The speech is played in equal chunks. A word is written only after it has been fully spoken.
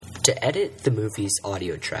To edit the movie's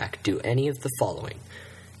audio track, do any of the following.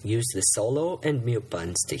 Use the solo and mute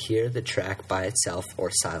buttons to hear the track by itself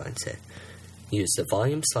or silence it. Use the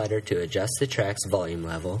volume slider to adjust the track's volume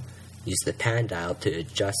level. Use the pan dial to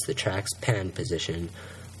adjust the track's pan position,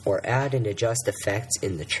 or add and adjust effects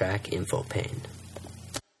in the track info pane.